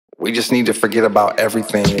We just need to forget about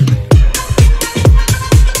everything.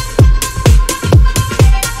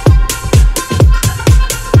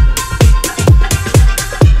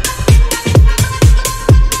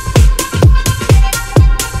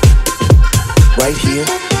 Right here,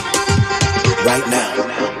 right now.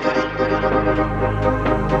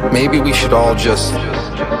 Maybe we should all just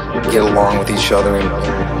get along with each other and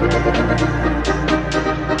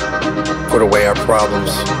put away our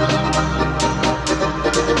problems.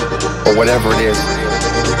 Or whatever it is,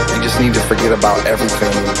 we just need to forget about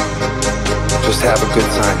everything and just have a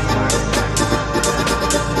good time.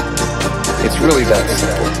 It's really that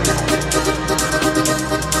simple.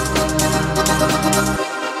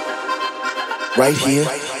 Right here,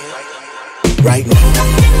 right now.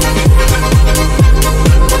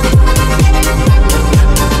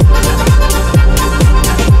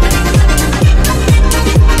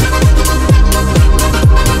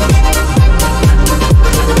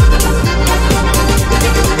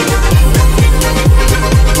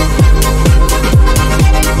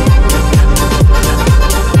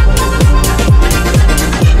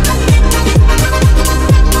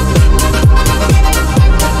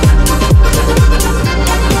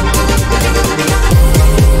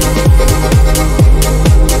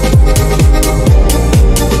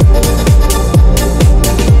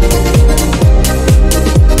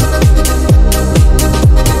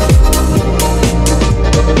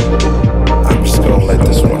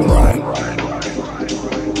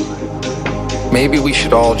 Maybe we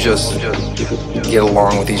should all just get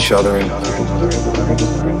along with each other and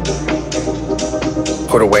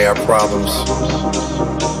put away our problems.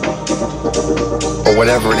 Or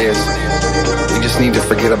whatever it is, we just need to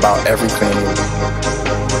forget about everything and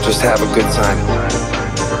just have a good time.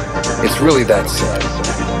 It's really that simple.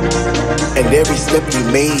 And every step you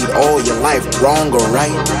made all your life, wrong or right,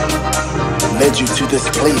 led you to this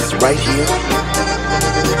place right here,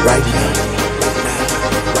 right here.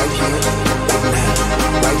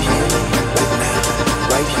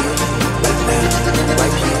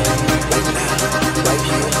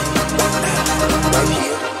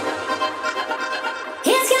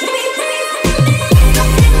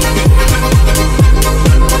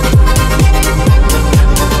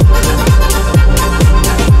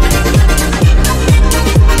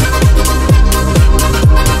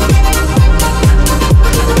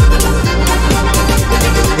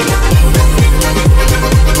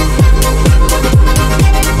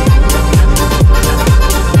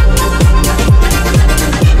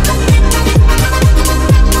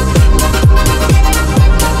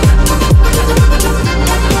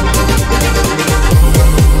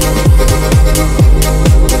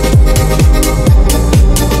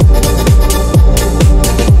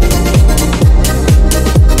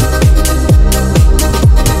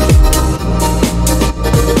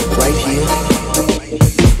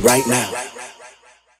 Right now.